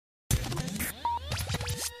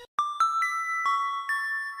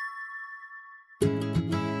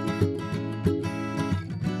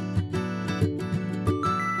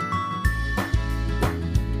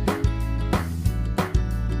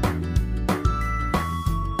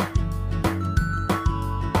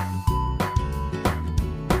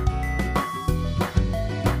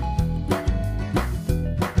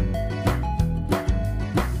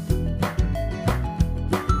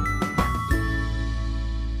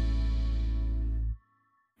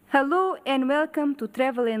Hello and welcome to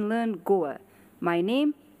Travel and Learn Goa. My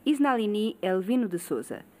name is Nalini Elvino de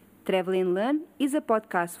Souza. Travel and Learn is a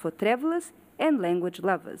podcast for travelers and language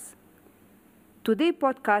lovers. Today's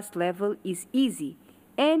podcast level is easy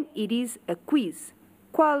and it is a quiz.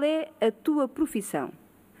 Qual é a tua profissão?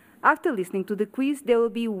 After listening to the quiz, there will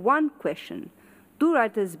be one question. Do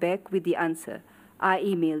write us back with the answer. Our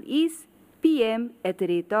email is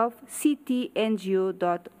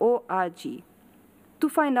pm@ctngo.org. To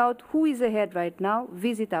find out who is ahead right now,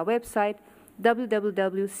 visit our website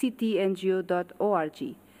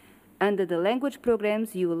www.ctngo.org. Under the language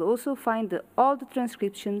programs, you will also find all the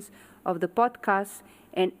transcriptions of the podcasts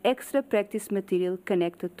and extra practice material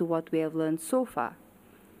connected to what we have learned so far.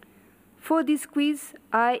 For this quiz,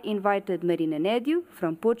 I invited Marina Nédio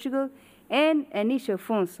from Portugal and Anish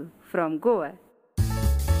Afonso from Goa.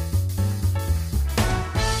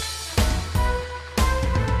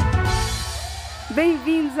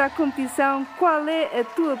 Bem-vindos à competição Qual é a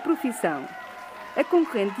tua profissão? A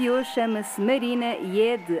concorrente de hoje chama-se Marina e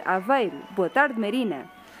é de Aveiro. Boa tarde,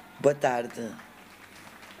 Marina. Boa tarde.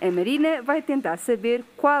 A Marina vai tentar saber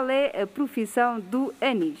qual é a profissão do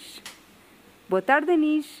Anish. Boa tarde,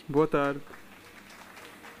 Anish. Boa tarde.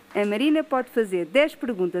 A Marina pode fazer 10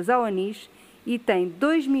 perguntas ao Anish e tem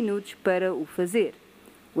 2 minutos para o fazer.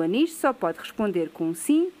 O Anish só pode responder com um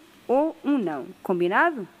sim ou um não.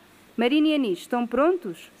 Combinado? Marina e Anish, estão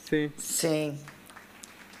prontos? Sim. Sim.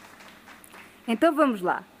 Então vamos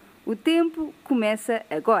lá. O tempo começa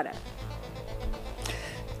agora.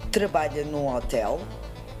 Trabalha num hotel?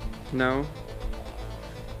 Não.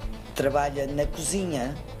 Trabalha na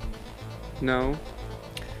cozinha? Não.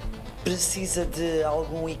 Precisa de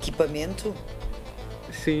algum equipamento?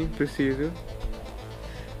 Sim, preciso.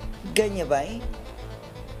 Ganha bem?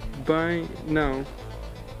 Bem, não.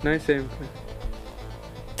 Nem sempre.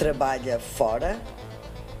 Trabalha fora?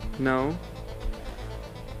 Não.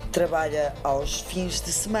 Trabalha aos fins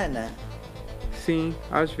de semana? Sim,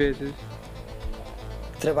 às vezes.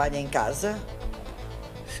 Trabalha em casa?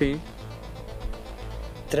 Sim.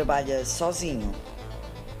 Trabalha sozinho?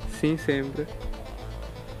 Sim, sempre.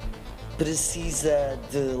 Precisa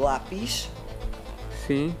de lápis?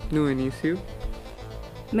 Sim, no início.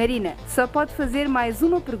 Marina, só pode fazer mais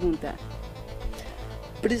uma pergunta.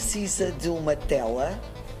 Precisa de uma tela?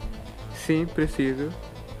 Sim, preciso.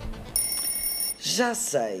 Já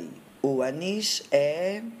sei. O Anish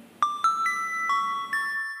é...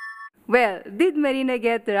 Well, did Marina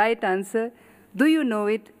get the right answer? Do you know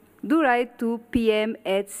it? Do write to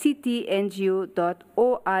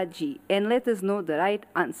pm@ctngo.org and let us know the right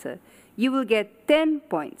answer. You will get 10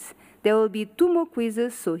 points. There will be 2 more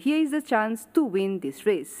quizzes, so here is the chance to win this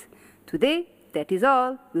race. Today, that is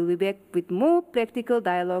all. We'll be back with more practical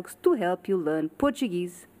dialogues to help you learn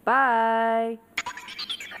Portuguese. Bye!